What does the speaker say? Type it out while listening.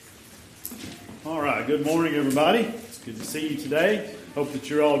All right, good morning, everybody. It's good to see you today. Hope that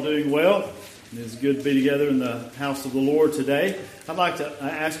you're all doing well. It's good to be together in the house of the Lord today. I'd like to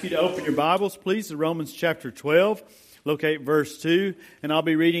ask you to open your Bibles, please, to Romans chapter 12. Locate verse 2, and I'll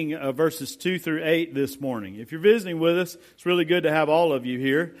be reading verses 2 through 8 this morning. If you're visiting with us, it's really good to have all of you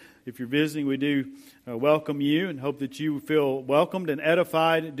here. If you're visiting, we do welcome you and hope that you feel welcomed and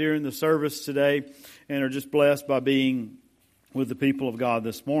edified during the service today and are just blessed by being with the people of God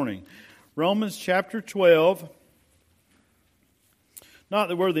this morning. Romans chapter 12. Not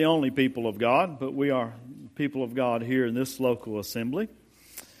that we're the only people of God, but we are people of God here in this local assembly.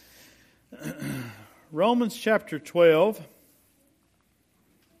 Romans chapter 12.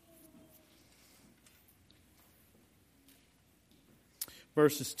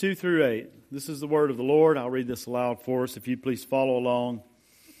 Verses 2 through 8. This is the word of the Lord. I'll read this aloud for us. If you'd please follow along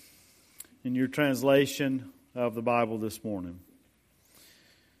in your translation of the Bible this morning.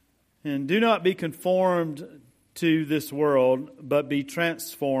 And do not be conformed to this world, but be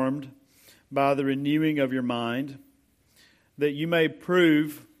transformed by the renewing of your mind, that you may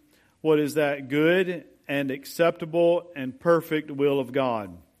prove what is that good and acceptable and perfect will of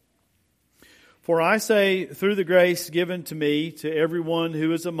God. For I say, through the grace given to me, to everyone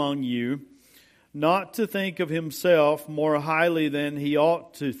who is among you, not to think of himself more highly than he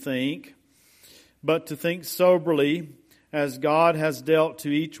ought to think, but to think soberly, as God has dealt to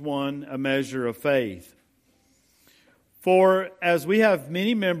each one a measure of faith. For as we have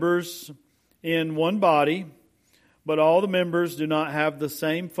many members in one body, but all the members do not have the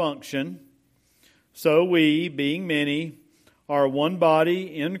same function, so we, being many, are one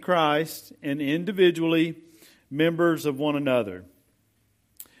body in Christ and individually members of one another.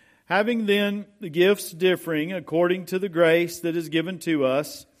 Having then the gifts differing according to the grace that is given to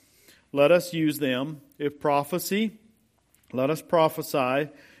us, let us use them. If prophecy, let us prophesy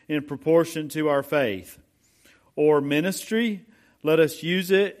in proportion to our faith. Or ministry, let us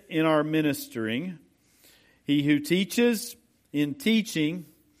use it in our ministering. He who teaches, in teaching.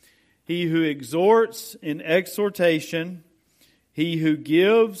 He who exhorts, in exhortation. He who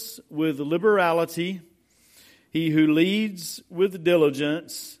gives, with liberality. He who leads, with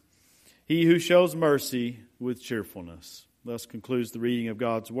diligence. He who shows mercy, with cheerfulness. Thus concludes the reading of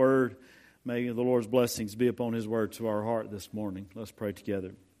God's Word. May the Lord's blessings be upon His Word to our heart this morning. Let's pray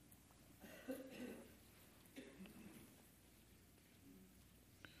together.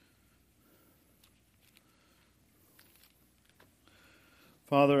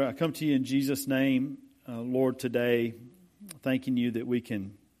 Father, I come to you in Jesus' name, Lord, today, thanking you that we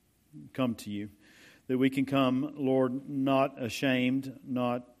can come to you. That we can come, Lord, not ashamed,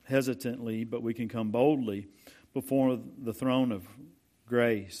 not hesitantly, but we can come boldly before the throne of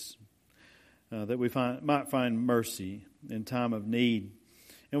grace. That we might find mercy in time of need.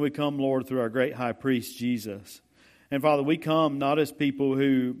 And we come, Lord, through our great high priest, Jesus. And Father, we come not as people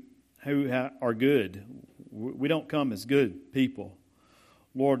who are good. We don't come as good people.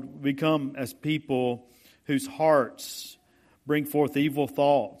 Lord, we come as people whose hearts bring forth evil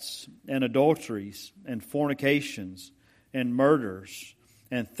thoughts and adulteries and fornications and murders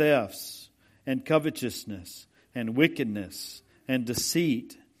and thefts and covetousness and wickedness and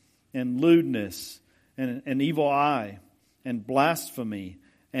deceit and lewdness and an evil eye and blasphemy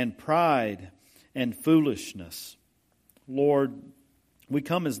and pride and foolishness. Lord, we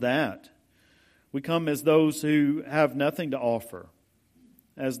come as that. We come as those who have nothing to offer.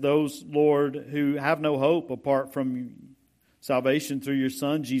 As those, Lord, who have no hope apart from salvation through your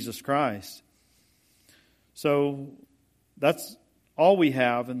Son, Jesus Christ. So that's all we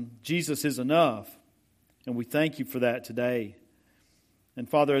have, and Jesus is enough. And we thank you for that today. And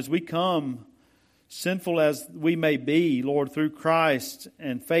Father, as we come, sinful as we may be, Lord, through Christ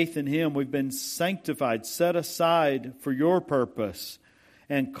and faith in Him, we've been sanctified, set aside for your purpose,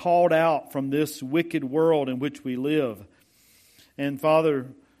 and called out from this wicked world in which we live. And Father,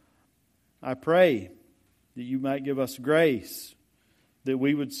 I pray that you might give us grace, that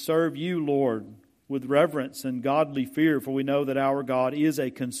we would serve you, Lord, with reverence and godly fear, for we know that our God is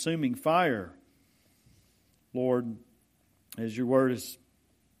a consuming fire. Lord, as your word is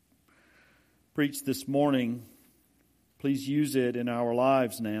preached this morning, please use it in our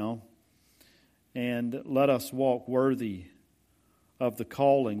lives now, and let us walk worthy of the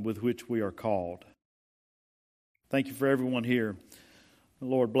calling with which we are called. Thank you for everyone here.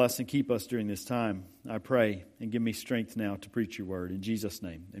 Lord, bless and keep us during this time, I pray, and give me strength now to preach your word. In Jesus'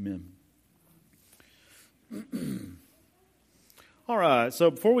 name, amen. All right, so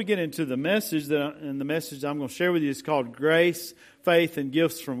before we get into the message, the message I'm going to share with you is called Grace, Faith, and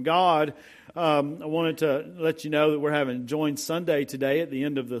Gifts from God. I wanted to let you know that we're having Join Sunday today at the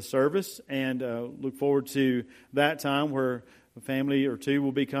end of the service, and look forward to that time where a family or two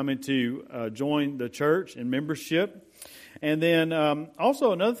will be coming to join the church in membership. And then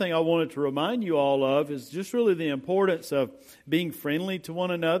also another thing I wanted to remind you all of is just really the importance of being friendly to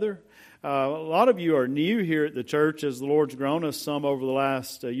one another. A lot of you are new here at the church as the Lord's grown us some over the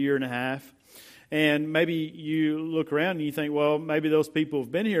last year and a half. And maybe you look around and you think, well, maybe those people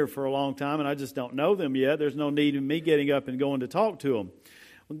have been here for a long time and I just don't know them yet. There's no need in me getting up and going to talk to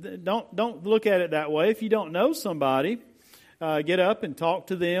them. Don't look at it that way. If you don't know somebody, get up and talk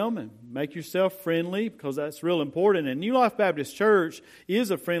to them and make yourself friendly, because that's real important. And New Life Baptist Church is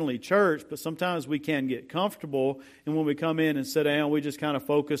a friendly church, but sometimes we can get comfortable, and when we come in and sit down, we just kind of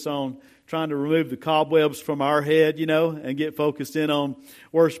focus on trying to remove the cobwebs from our head, and get focused in on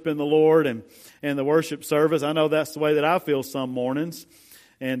worshiping the Lord and the worship service. I know that's the way that I feel some mornings.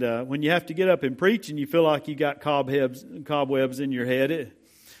 And when you have to get up and preach and you feel like you got cobwebs in your head,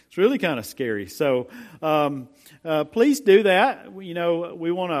 it's really kind of scary. So please do that. We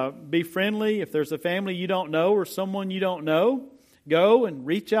want to be friendly. If there's a family you don't know or someone you don't know, go and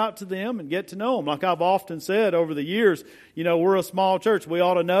reach out to them and get to know them. Like I've often said over the years, we're a small church. We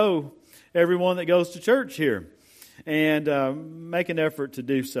ought to know everyone that goes to church here, and make an effort to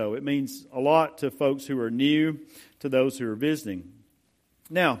do so. It means a lot to folks who are new, to those who are visiting.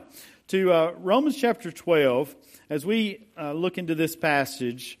 Now, to Romans chapter 12, as we look into this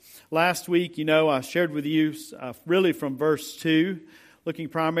passage, last week, I shared with you really from verse 2, looking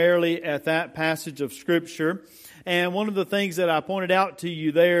primarily at that passage of Scripture. And one of the things that I pointed out to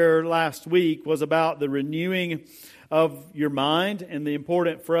you there last week was about the renewing of your mind and the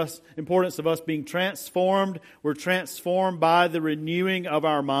importance of us being transformed. We're transformed by the renewing of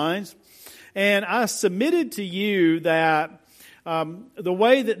our minds. And I submitted to you that the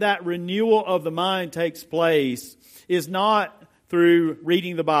way that renewal of the mind takes place is not through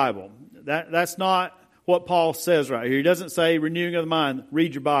reading the Bible. That's not what Paul says right here. He doesn't say renewing of the mind,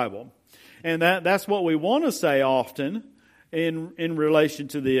 read your Bible. And that's what we want to say often in relation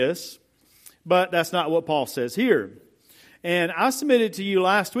to this, but that's not what Paul says here. And I submitted to you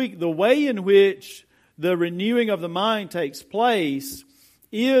last week the way in which the renewing of the mind takes place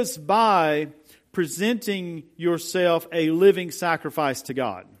is by presenting yourself a living sacrifice to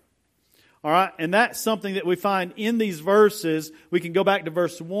God. All right, and that's something that we find in these verses. We can go back to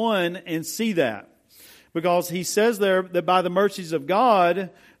verse 1 and see that. Because he says there that by the mercies of God,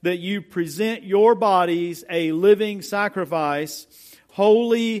 that you present your bodies a living sacrifice,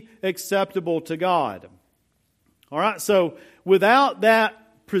 wholly acceptable to God. All right, so without that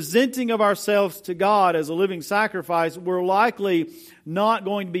presenting of ourselves to God as a living sacrifice, we're likely not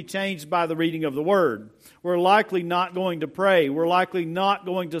going to be changed by the reading of the Word. We're likely not going to pray. We're likely not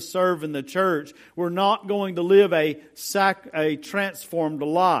going to serve in the church. We're not going to live a transformed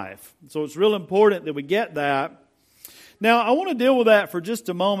life. So it's real important that we get that. Now, I want to deal with that for just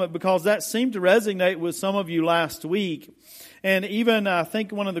a moment, because that seemed to resonate with some of you last week. And even I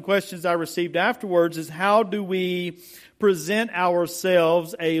think one of the questions I received afterwards is, how do we present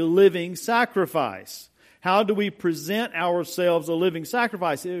ourselves a living sacrifice? How do we present ourselves a living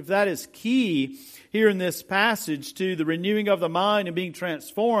sacrifice? If that is key here in this passage to the renewing of the mind and being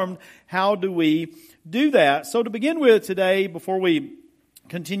transformed, how do we do that? So to begin with today, before we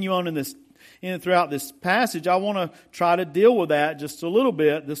continue on throughout this passage, I want to try to deal with that just a little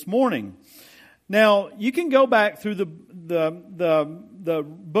bit this morning. Now, you can go back through the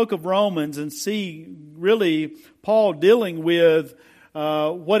book of Romans and see really Paul dealing with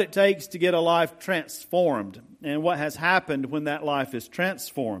what it takes to get a life transformed and what has happened when that life is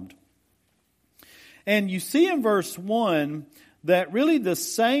transformed. And you see in verse 1 that really the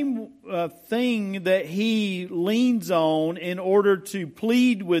same thing that he leans on in order to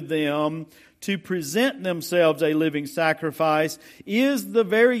plead with them to present themselves a living sacrifice is the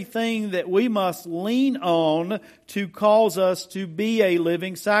very thing that we must lean on to cause us to be a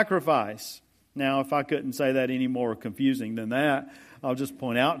living sacrifice. Now, if I couldn't say that any more confusing than that, I'll just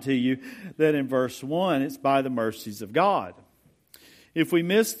point out to you that in verse 1, it's by the mercies of God. If we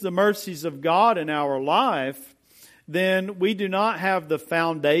miss the mercies of God in our life, then we do not have the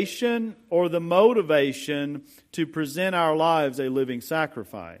foundation or the motivation to present our lives a living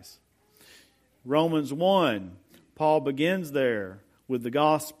sacrifice. Romans 1, Paul begins there with the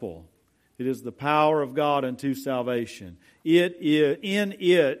gospel. It is the power of God unto salvation. In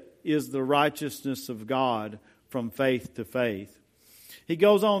it is the righteousness of God from faith to faith. He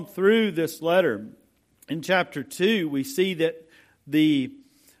goes on through this letter. In chapter 2, we see that the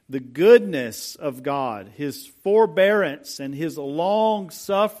goodness of God, His forbearance and His long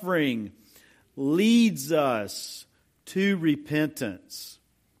suffering leads us to repentance.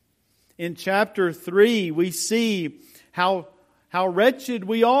 In chapter 3, we see how wretched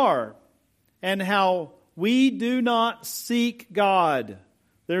we are and how we do not seek God.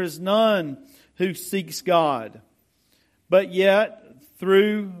 There is none who seeks God. But yet,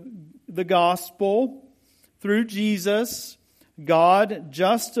 through the gospel, through Jesus, God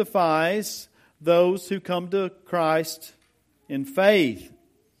justifies those who come to Christ in faith.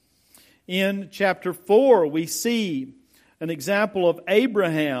 In chapter 4, we see an example of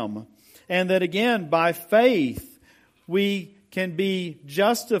Abraham, and that again, by faith, we can be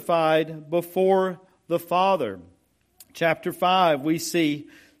justified before the Father. Chapter 5, we see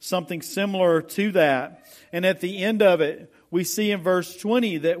something similar to that. And at the end of it, we see in verse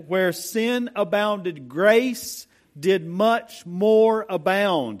 20 that where sin abounded, grace did much more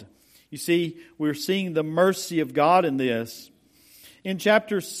abound. You see, we're seeing the mercy of God in this. In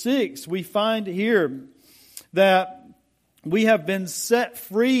chapter 6, we find here that we have been set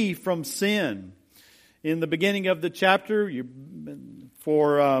free from sin. In the beginning of the chapter, he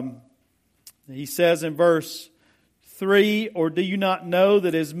says in verse 3, "Or do you not know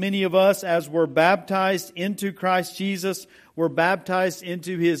that as many of us as were baptized into Christ Jesus were baptized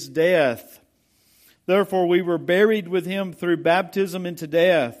into His death? Therefore we were buried with Him through baptism into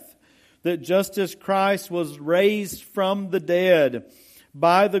death, that just as Christ was raised from the dead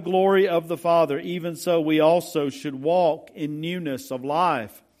by the glory of the Father, even so we also should walk in newness of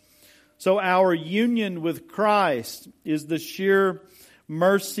life." So our union with Christ is the sheer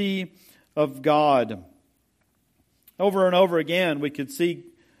mercy of God. Over and over again, we could see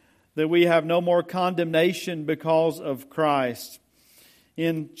that we have no more condemnation because of Christ.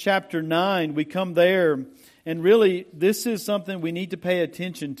 In chapter 9, we come there, and really, this is something we need to pay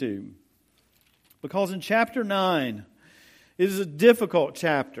attention to. Because in chapter 9, it is a difficult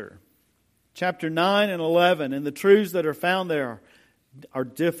chapter. Chapter 9 and 11, and the truths that are found there are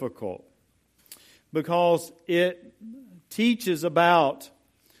difficult. Because it teaches about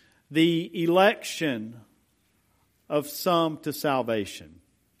the election of some to salvation.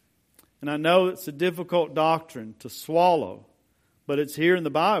 And I know it's a difficult doctrine to swallow, but it's here in the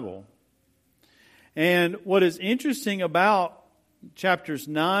Bible. And what is interesting about chapters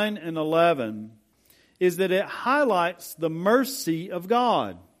 9 and 11 is that it highlights the mercy of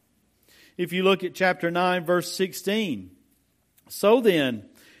God. If you look at chapter 9, verse 16, "So then,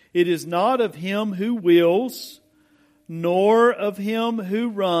 it is not of him who wills, nor of him who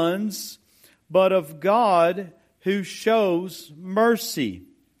runs, but of God who shows mercy."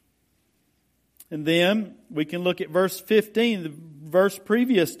 And then we can look at verse 15, the verse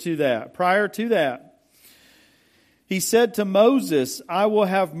previous to that, prior to that. He said to Moses, "I will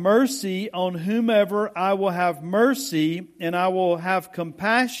have mercy on whomever I will have mercy, and I will have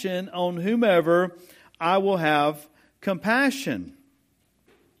compassion on whomever I will have compassion."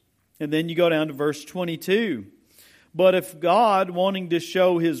 And then you go down to verse 22. "But if God, wanting to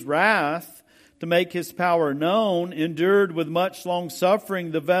show His wrath, to make His power known, endured with much long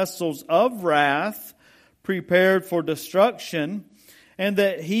suffering the vessels of wrath prepared for destruction, and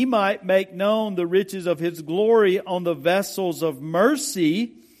that He might make known the riches of His glory on the vessels of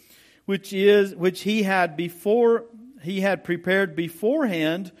mercy, which He had prepared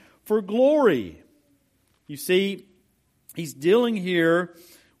beforehand for glory." You see, He's dealing here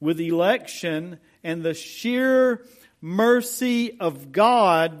with election and the sheer mercy of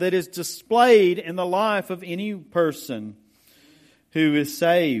God that is displayed in the life of any person who is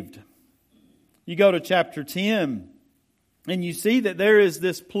saved. You go to chapter 10, and you see that there is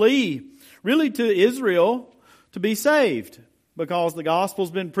this plea really to Israel to be saved, because the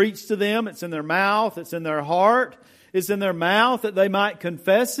gospel's been preached to them. It's in their mouth. It's in their heart. It's in their mouth that they might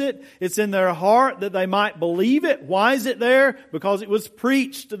confess it. It's in their heart that they might believe it. Why is it there? Because it was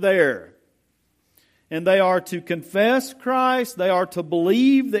preached there. And they are to confess Christ. They are to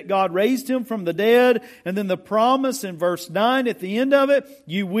believe that God raised Him from the dead. And then the promise in verse 9 at the end of it,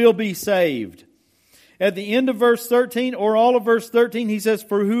 you will be saved. At the end of verse 13, or all of verse 13, he says,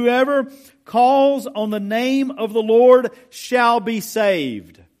 "For whoever calls on the name of the Lord shall be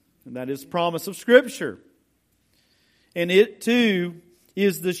saved." And that is the promise of Scripture. And it too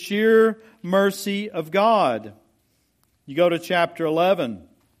is the sheer mercy of God. You go to chapter 11.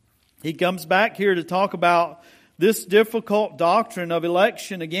 He comes back here to talk about this difficult doctrine of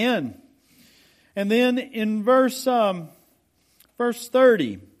election again. And then in verse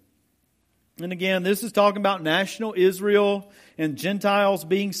 30, And again, this is talking about national Israel and Gentiles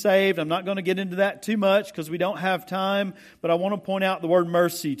being saved. I'm not going to get into that too much because we don't have time, but I want to point out the word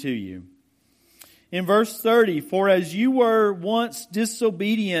mercy to you. In verse 30, for as you were once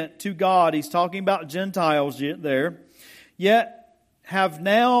disobedient to God, he's talking about Gentiles there, yet have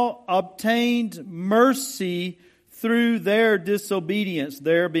now obtained mercy through their disobedience,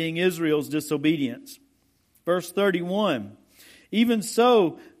 there being Israel's disobedience. Verse 31, even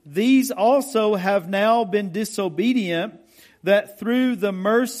so, these also have now been disobedient, that through the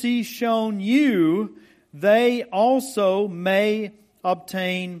mercy shown you, they also may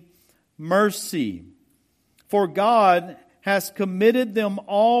obtain mercy. For God has committed them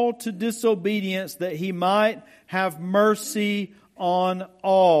all to disobedience, that He might have mercy on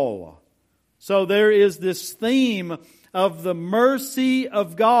all. So there is this theme of the mercy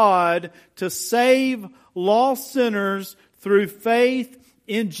of God to save lost sinners through faith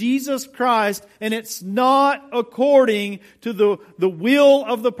in Jesus Christ, and it's not according to the will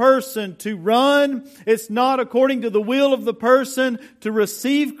of the person to run. It's not according to the will of the person to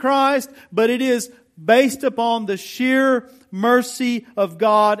receive Christ, but it is based upon the sheer mercy of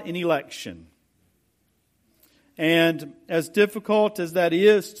God in election. And as difficult as that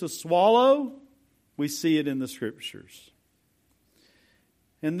is to swallow, we see it in the Scriptures.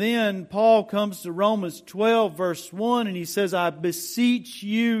 And then Paul comes to Romans 12 verse 1 and he says, I beseech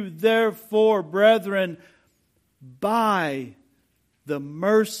you therefore, brethren, by the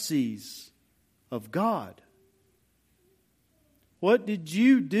mercies of God. What did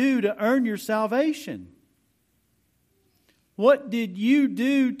you do to earn your salvation? What did you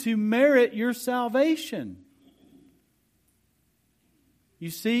do to merit your salvation? You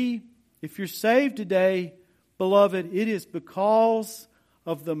see, if you're saved today, beloved, it is because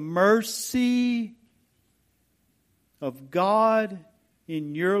of the mercy of God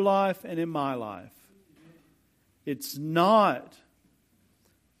in your life and in my life. It's not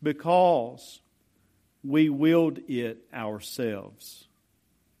because we willed it ourselves.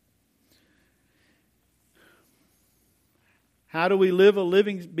 How do we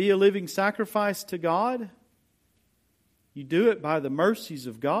be a living sacrifice to God? You do it by the mercies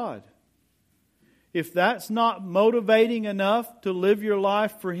of God. If that's not motivating enough to live your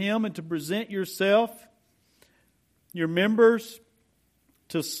life for Him and to present yourself, your members,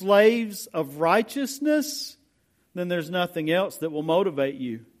 to slaves of righteousness, then there's nothing else that will motivate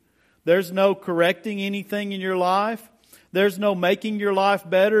you. There's no correcting anything in your life. There's no making your life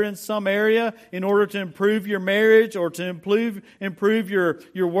better in some area in order to improve your marriage or to improve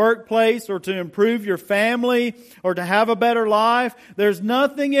your workplace or to improve your family or to have a better life. There's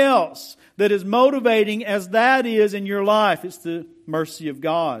nothing else that is motivating as that is in your life. It's the mercy of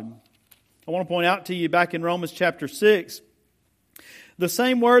God. I want to point out to you back in Romans chapter 6, the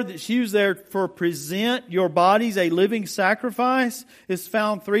same word that's used there for present your bodies a living sacrifice is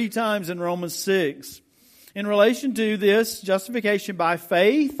found 3 times in Romans 6. In relation to this justification by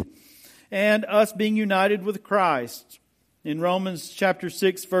faith and us being united with Christ. In Romans chapter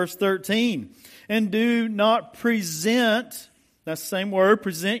 6 verse 13. And do not present, that's the same word,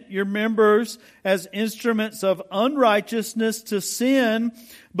 present your members as instruments of unrighteousness to sin,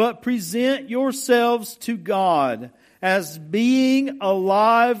 but present yourselves to God as being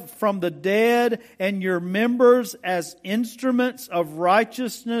alive from the dead, and your members as instruments of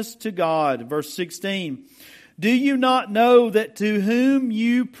righteousness to God. Verse 16. Do you not know that to whom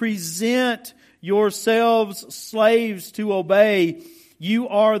you present yourselves slaves to obey, you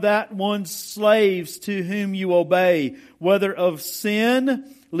are that one's slaves to whom you obey, whether of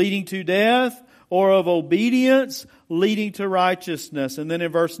sin leading to death or of obedience leading to righteousness? And then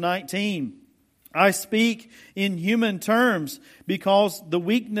in verse 19, I speak in human terms because the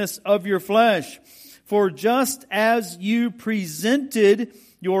weakness of your flesh. For just as you presented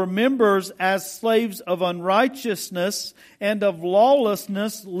your members as slaves of unrighteousness and of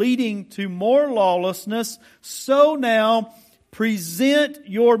lawlessness leading to more lawlessness, so now present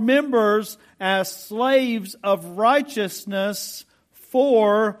your members as slaves of righteousness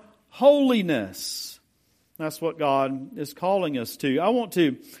for holiness. That's what God is calling us to. I want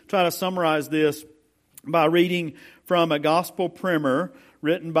to try to summarize this by reading from a gospel primer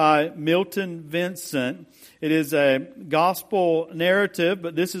written by Milton Vincent. It is a gospel narrative,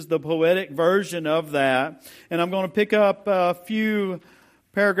 but this is the poetic version of that. And I'm going to pick up a few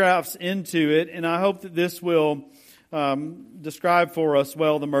paragraphs into it, and I hope that this will describe for us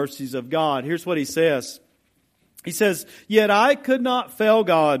well the mercies of God. Here's what he says. He says, "Yet I could not fail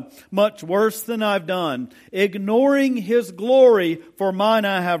God, much worse than I've done. Ignoring His glory, for mine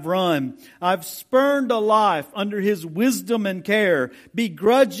I have run. I've spurned a life under His wisdom and care,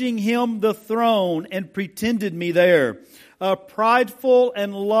 begrudging Him the throne and pretended me there. A prideful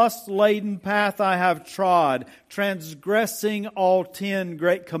and lust-laden path I have trod, transgressing all 10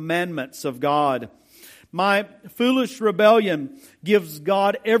 great commandments of God. My foolish rebellion gives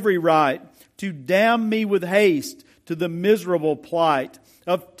God every right to damn me with haste to the miserable plight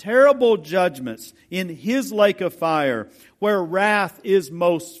of terrible judgments in His lake of fire, where wrath is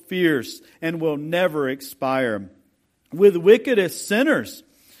most fierce and will never expire. With wickedest sinners,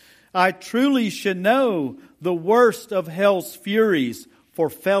 I truly should know the worst of hell's furies for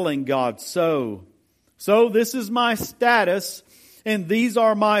failing God so. So this is my status, and these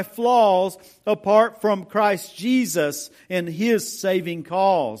are my flaws apart from Christ Jesus and His saving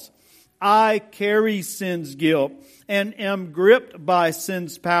cause. I carry sin's guilt and am gripped by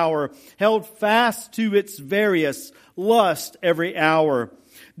sin's power, held fast to its various lust every hour,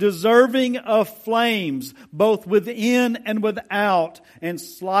 deserving of flames both within and without, and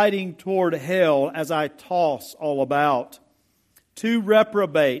sliding toward hell as I toss all about. To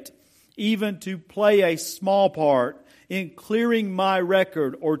reprobate, even to play a small part in clearing my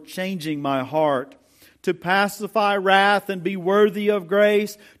record or changing my heart, to pacify wrath and be worthy of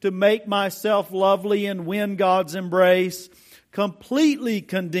grace, to make myself lovely and win God's embrace, completely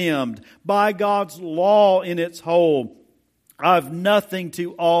condemned by God's law in its whole. I've nothing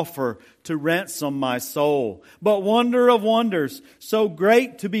to offer to ransom my soul. But wonder of wonders, so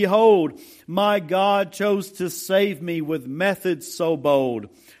great to behold, my God chose to save me with methods so bold.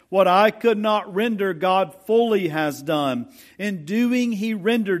 What I could not render, God fully has done. In doing, He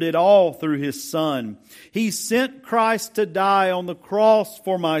rendered it all through His Son. He sent Christ to die on the cross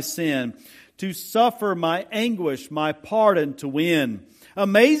for my sin, to suffer my anguish, my pardon to win.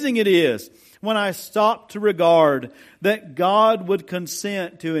 Amazing it is when I stop to regard that God would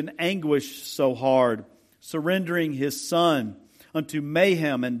consent to an anguish so hard, surrendering His Son unto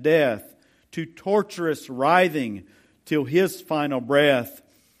mayhem and death, to torturous writhing till His final breath.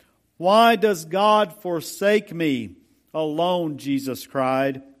 Why does God forsake me? Alone, Jesus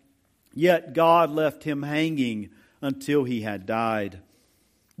cried. Yet God left Him hanging until He had died.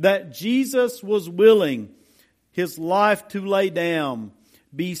 That Jesus was willing His life to lay down,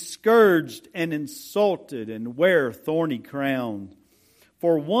 be scourged and insulted and wear thorny crown.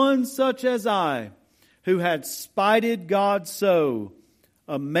 For one such as I, who had spited God so,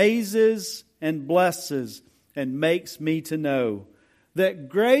 amazes and blesses and makes me to know that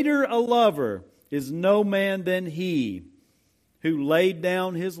greater a lover is no man than He who laid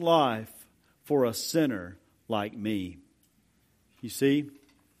down His life for a sinner like me. You see,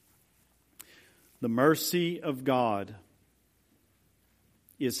 the mercy of God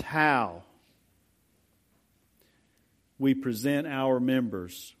is how we present our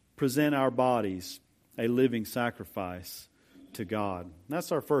members, present our bodies, a living sacrifice to God. And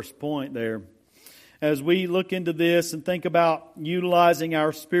that's our first point there. As we look into this and think about utilizing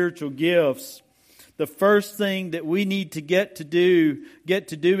our spiritual gifts, the first thing that we need to get to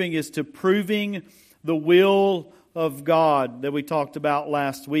doing is to proving the will of God that we talked about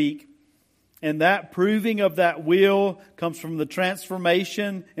last week. And that proving of that will comes from the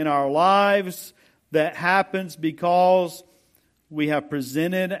transformation in our lives that happens because we have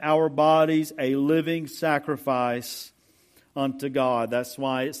presented our bodies a living sacrifice unto God. That's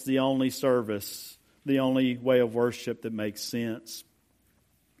why it's the only service, the only way of worship that makes sense.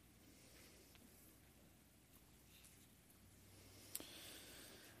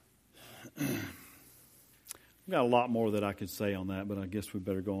 I've got a lot more that I could say on that, but I guess we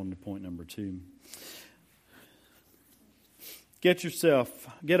better go on to point number 2. Get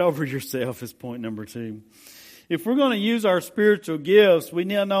over yourself is point number 2. If we're going to use our spiritual gifts, we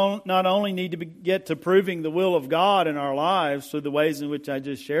not only need to get to proving the will of God in our lives through the ways in which I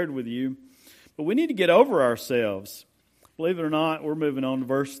just shared with you, but we need to get over ourselves. Believe it or not, we're moving on to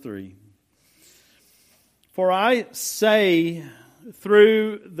verse 3. For I say,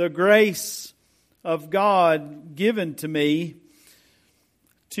 through the grace of God given to me,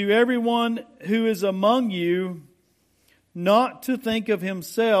 to everyone who is among you, not to think of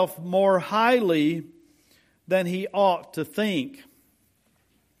himself more highly than he ought to think,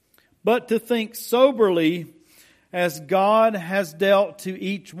 but to think soberly, as God has dealt to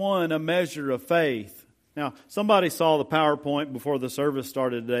each one a measure of faith. Now, somebody saw the PowerPoint before the service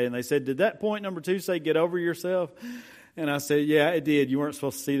started today, and they said, "Did that point number 2 say get over yourself?" And I said, "Yeah, it did. You weren't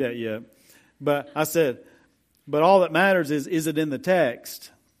supposed to see that yet." But I said, but all that matters is it in the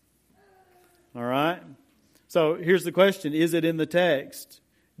text? All right? So here's the question. Is it in the text?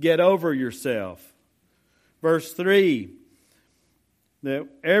 Get over yourself. Verse 3. That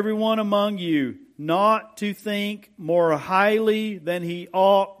everyone among you not to think more highly than he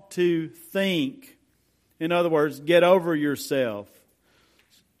ought to think. In other words, get over yourself.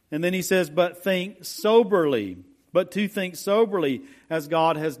 And then he says, but think soberly. But to think soberly, as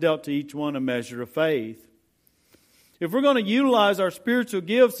God has dealt to each one a measure of faith. If we're going to utilize our spiritual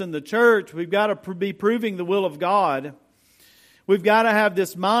gifts in the church, we've got to be proving the will of God. We've got to have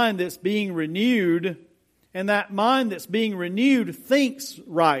this mind that's being renewed. And that mind that's being renewed thinks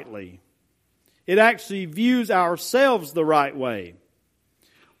rightly. It actually views ourselves the right way.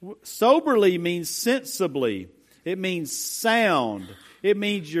 Soberly means sensibly. It means sound. It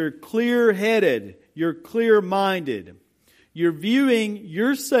means you're clear-headed. You're clear-minded. You're viewing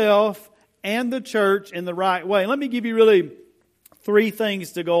yourself and the church in the right way. Let me give you really 3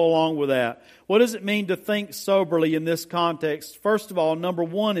 things to go along with that. What does it mean to think soberly in this context? First of all, number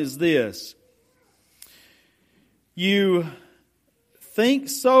 1 is this. You think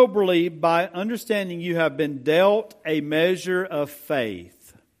soberly by understanding you have been dealt a measure of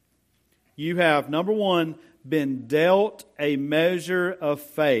faith. You have, number 1, been dealt a measure of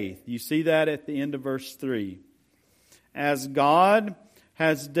faith. You see that at the end of verse 3. As God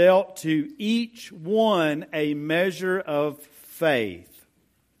has dealt to each one a measure of faith.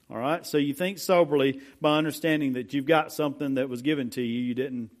 All right? So you think soberly by understanding that you've got something that was given to you. You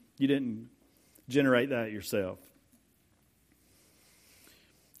didn't generate that yourself.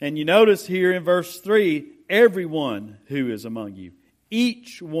 And you notice here in verse 3, everyone who is among you,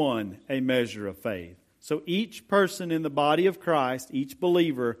 each one a measure of faith. So each person in the body of Christ, each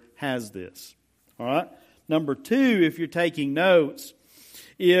believer has this. All right? Number 2, if you're taking notes,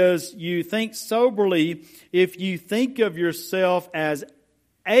 is you think soberly if you think of yourself as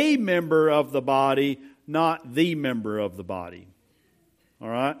a member of the body, not the member of the body. All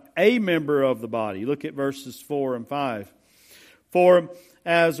right? A member of the body. Look at verses 4 and 5. For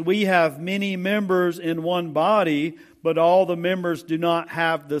as we have many members in one body, but all the members do not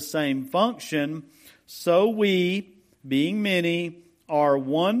have the same function, so we, being many, are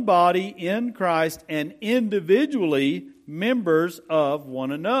one body in Christ and individually members of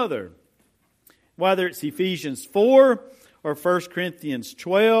one another. Whether it's Ephesians 4 or 1 Corinthians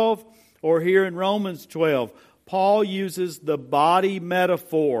 12 or here in Romans 12, Paul uses the body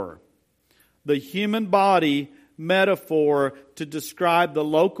metaphor, the human body metaphor to describe the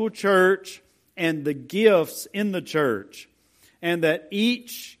local church and the gifts in the church. And that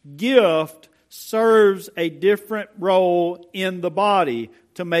each gift serves a different role in the body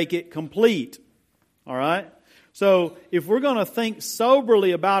to make it complete. All right? So if we're going to think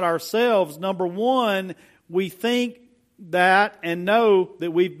soberly about ourselves, number 1, we think that and know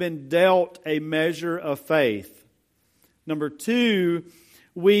that we've been dealt a measure of faith. Number 2,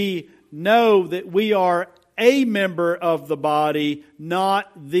 we know that we are a member of the body,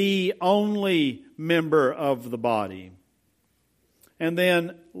 not the only member of the body. And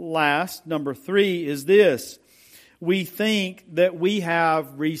then last, number 3 is this. We think that we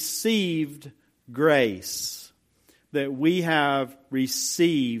have received grace. That we have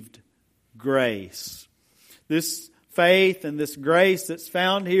received grace. This faith and this grace that's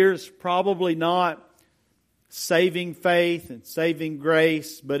found here is probably not saving faith and saving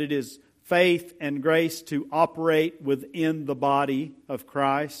grace, but it is faith and grace to operate within the body of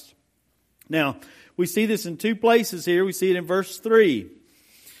Christ. Now, we see this in 2 places here. We see it in verse 3.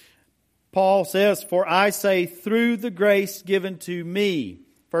 Paul says, for I say through the grace given to me.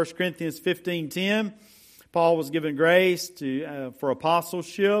 1 Corinthians 15:10. Paul was given grace for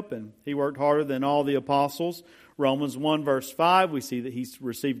apostleship, and he worked harder than all the apostles. Romans 1 verse 5, we see that he's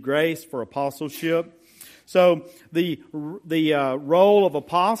received grace for apostleship. So the role of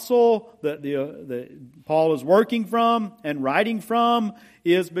apostle that Paul is working from and writing from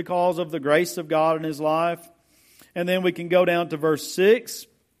is because of the grace of God in his life. And then we can go down to verse 6.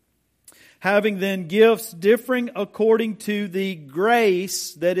 Having then gifts differing according to the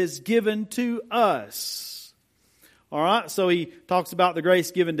grace that is given to us. All right, so he talks about the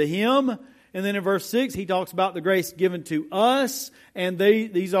grace given to him. And then in verse 6, he talks about the grace given to us. And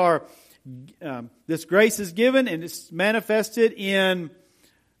these are... this grace is given and it's manifested in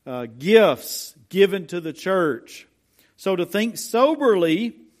gifts given to the church. So to think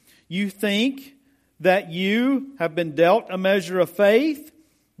soberly, you think that you have been dealt a measure of faith.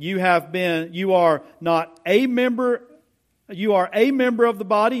 You are not a member. You are a member of the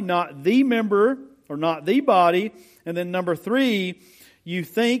body, not the member or not the body. And then number 3, you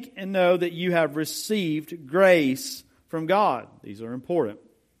think and know that you have received grace from God. These are important.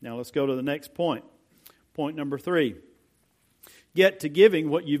 Now let's go to the next point. Point number 3. Get to giving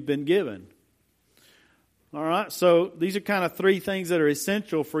what you've been given. All right, so these are kind of 3 things that are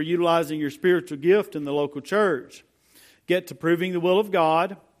essential for utilizing your spiritual gift in the local church. Get to proving the will of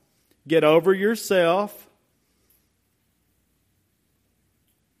God. Get over yourself.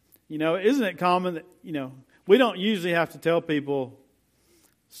 Isn't it common that, we don't usually have to tell people,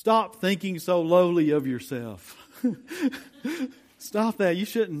 stop thinking so lowly of yourself. Stop that. You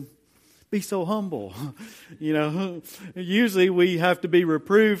shouldn't be so humble. Usually we have to be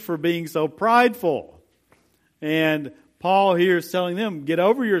reproved for being so prideful. And Paul here is telling them, get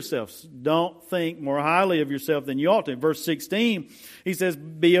over yourselves. Don't think more highly of yourself than you ought to. Verse 16, he says,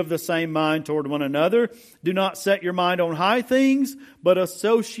 be of the same mind toward one another. Do not set your mind on high things, but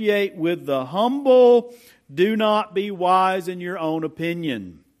associate with the humble. Do not be wise in your own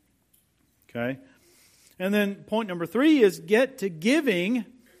opinion. Okay? And then point number 3 is get to giving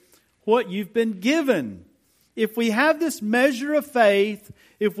what you've been given. If we have this measure of faith,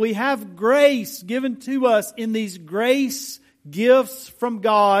 if we have grace given to us in these grace gifts from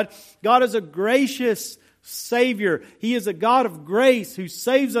God, God is a gracious Savior. He is a God of grace who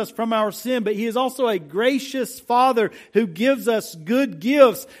saves us from our sin, but He is also a gracious Father who gives us good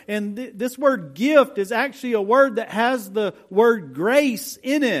gifts. And this word gift is actually a word that has the word grace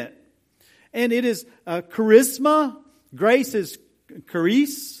in it. And it is charisma. Grace is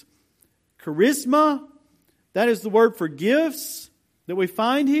charisma. That is the word for gifts that we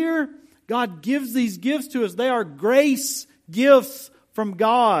find here. God gives these gifts to us. They are grace gifts from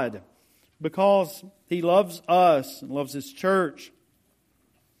God because He loves us and loves His church.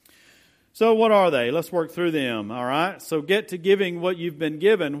 So what are they? Let's work through them. All right. So get to giving what you've been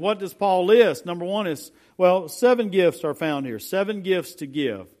given. What does Paul list? Number 1 is, 7 gifts are found here. 7 gifts to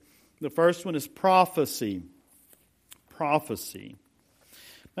give. The first one is prophecy. Prophecy.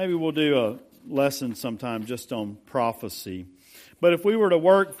 Maybe we'll do a lesson sometime just on prophecy. But if we were to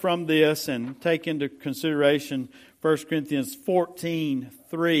work from this and take into consideration 1 Corinthians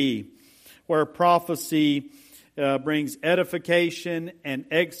 14:3, where prophecy brings edification and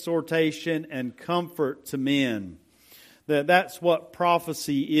exhortation and comfort to men. That's what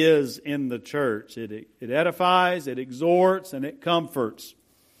prophecy is in the church. It edifies, it exhorts, and it comforts.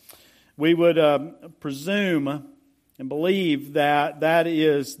 We would presume and believe that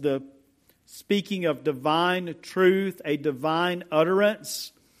is the speaking of divine truth, a divine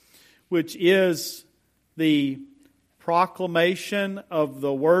utterance, which is the proclamation of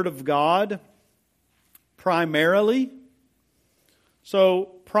the Word of God primarily. So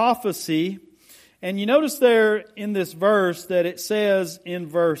prophecy, and you notice there in this verse that it says in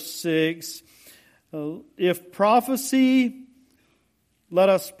verse 6, if prophecy, let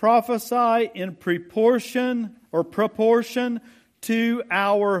us prophesy in proportion to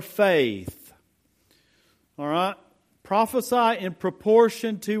our faith. All right? Prophesy in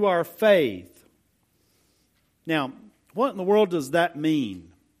proportion to our faith. Now, what in the world does that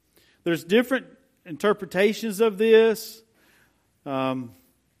mean? There's different interpretations of this.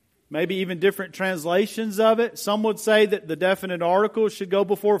 Maybe even different translations of it. Some would say that the definite article should go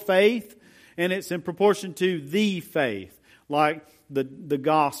before faith, and it's in proportion to the faith, like the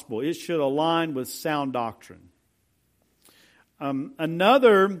gospel. It should align with sound doctrine.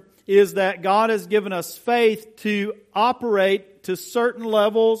 Another is that God has given us faith to operate to certain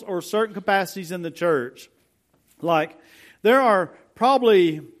levels or certain capacities in the church. Like, there are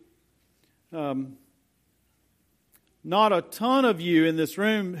probably not a ton of you in this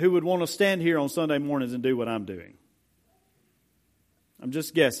room who would want to stand here on Sunday mornings and do what I'm doing. I'm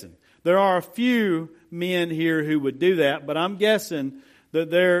just guessing. There are a few men here who would do that, but I'm guessing that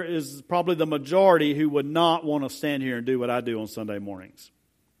there is probably the majority who would not want to stand here and do what I do on Sunday mornings.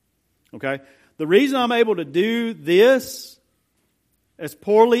 Okay? The reason I'm able to do this, as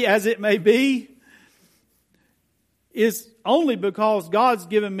poorly as it may be, is only because God's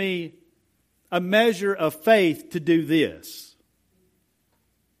given me a measure of faith to do this.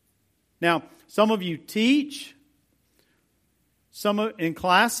 Now, some of you teach, some in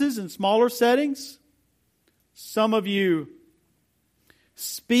classes in smaller settings. Some of you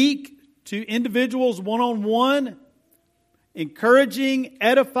speak to individuals one-on-one, encouraging,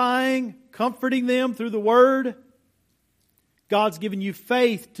 edifying, comforting them through the Word. God's given you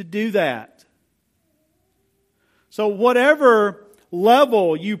faith to do that. So whatever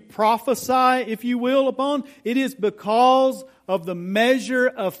level you prophesy, if you will, upon, it is because of the measure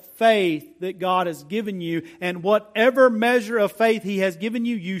of faith that God has given you. And whatever measure of faith He has given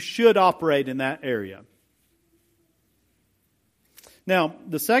you, you should operate in that area. Now,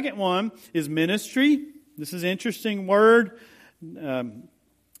 the second one is ministry. This is an interesting word.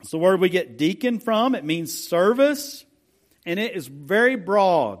 It's the word we get deacon from. It means service, and it is very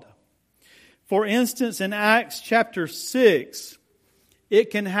broad. For instance, in Acts chapter 6, it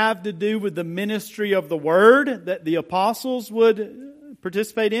can have to do with the ministry of the word that the apostles would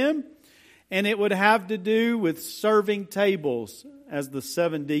participate in, and it would have to do with serving tables as the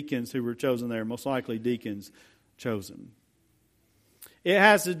 7 deacons who were chosen there, most likely deacons chosen. It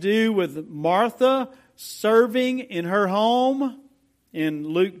has to do with Martha serving in her home in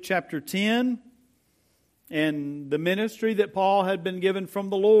Luke chapter 10, and the ministry that Paul had been given from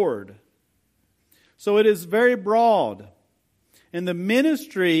the Lord. So it is very broad. And the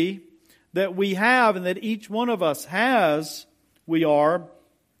ministry that we have and that each one of us has, we are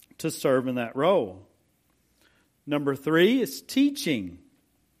to serve in that role. Number 3 is teaching.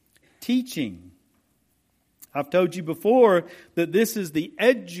 Teaching. I've told you before that this is the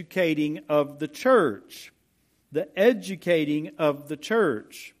educating of the church. The educating of the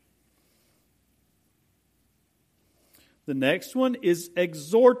church. The next one is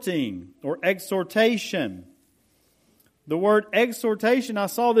exhorting or exhortation. The word exhortation, I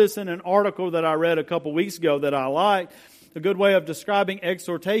saw this in an article that I read a couple weeks ago that I liked. A good way of describing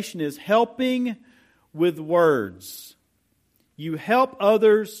exhortation is helping with words. You help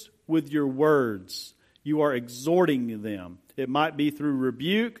others with your words. You are exhorting them. It might be through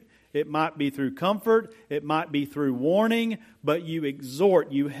rebuke. It might be through comfort. It might be through warning. But you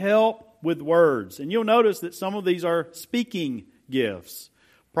exhort. You help with words. And you'll notice that some of these are speaking gifts.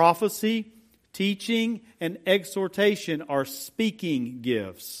 Prophecy, teaching, and exhortation are speaking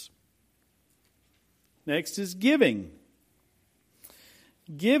gifts. Next is giving.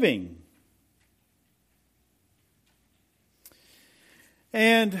 Giving.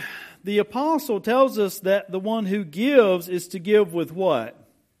 And the apostle tells us that the one who gives is to give with what?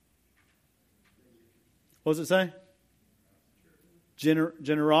 What does it say?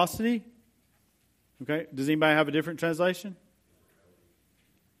 Generosity? Okay. Does anybody have a different translation?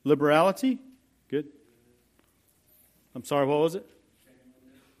 Liberality? Good. I'm sorry, what was it?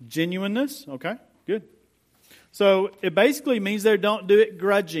 Genuineness. Okay, good. So it basically means there, don't do it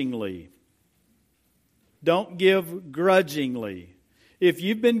grudgingly. Don't give grudgingly. If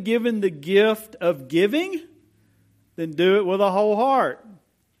you've been given the gift of giving, then do it with a whole heart.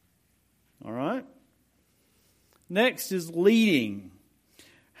 All right? Next is leading.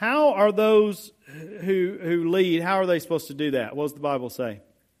 How are those who lead, how are they supposed to do that? What does the Bible say?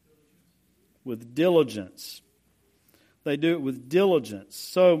 With diligence. They do it with diligence.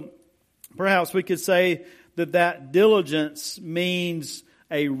 So perhaps we could say that diligence means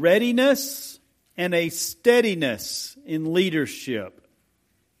a readiness and a steadiness in leadership.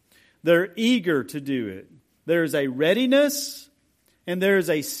 They're eager to do it. There's a readiness and there's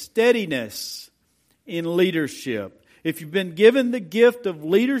a steadiness in leadership. If you've been given the gift of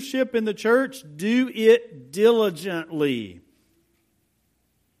leadership in the church, do it diligently.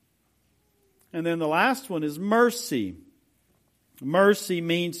 And then the last one is mercy. Mercy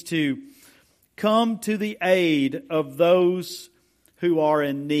means to come to the aid of those who are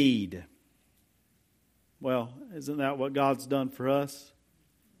in need. Well, isn't that what God's done for us?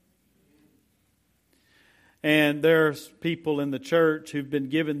 And there's people in the church who've been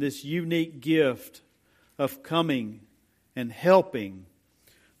given this unique gift of coming and helping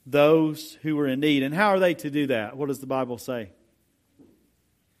those who are in need. And how are they to do that? What does the Bible say?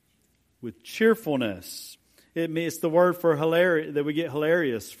 With cheerfulness. It's the word for hilarious that we get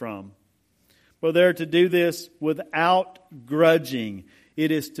hilarious from. But they're to do this without grudging.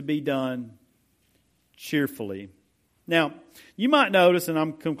 It is to be done cheerfully. Now, you might notice, and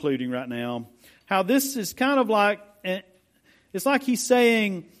I'm concluding right now, how this is kind of like, it's like he's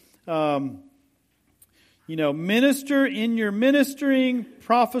saying, minister in your ministering,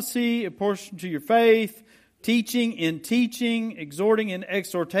 prophecy, a portion to your faith, teaching in teaching, exhorting in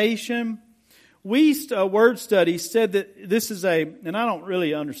exhortation. Word Study said that this is and I don't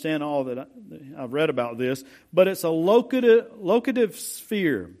really understand all that I've read about this, but it's a locative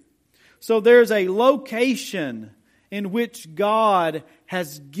sphere. So there's a location in which God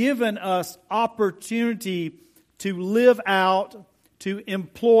has given us opportunity to live out, to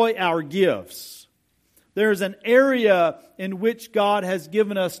employ our gifts. There's an area in which God has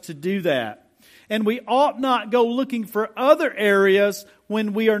given us to do that. And we ought not go looking for other areas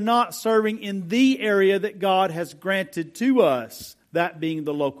when we are not serving in the area that God has granted to us, that being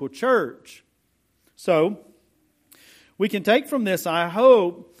the local church. So, we can take from this, I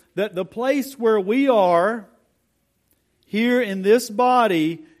hope, that the place where we are, here in this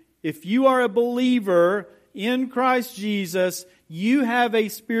body, if you are a believer in Christ Jesus, you have a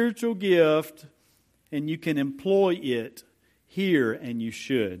spiritual gift and you can employ it hear and you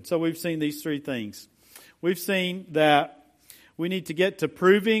should. So we've seen these three things. We've seen that we need to get to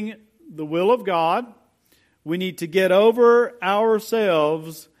proving the will of God. We need to get over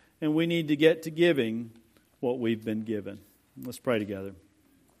ourselves, and we need to get to giving what we've been given. Let's pray together.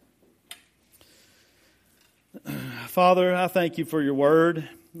 Father, I thank you for your word,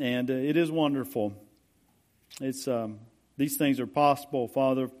 and it is wonderful. It's these things are possible,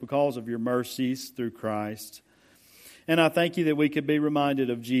 Father, because of your mercies through Christ. And I thank you that we could be reminded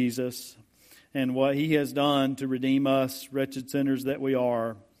of Jesus and what He has done to redeem us, wretched sinners that we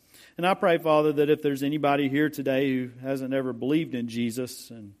are. And I pray, Father, that if there's anybody here today who hasn't ever believed in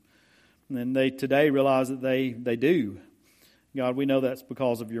Jesus, and they today realize that they do, God, we know that's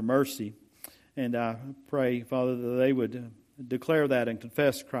because of your mercy. And I pray, Father, that they would declare that and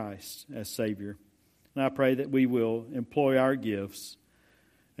confess Christ as Savior. And I pray that we will employ our gifts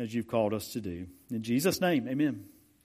as you've called us to do. In Jesus' name, amen.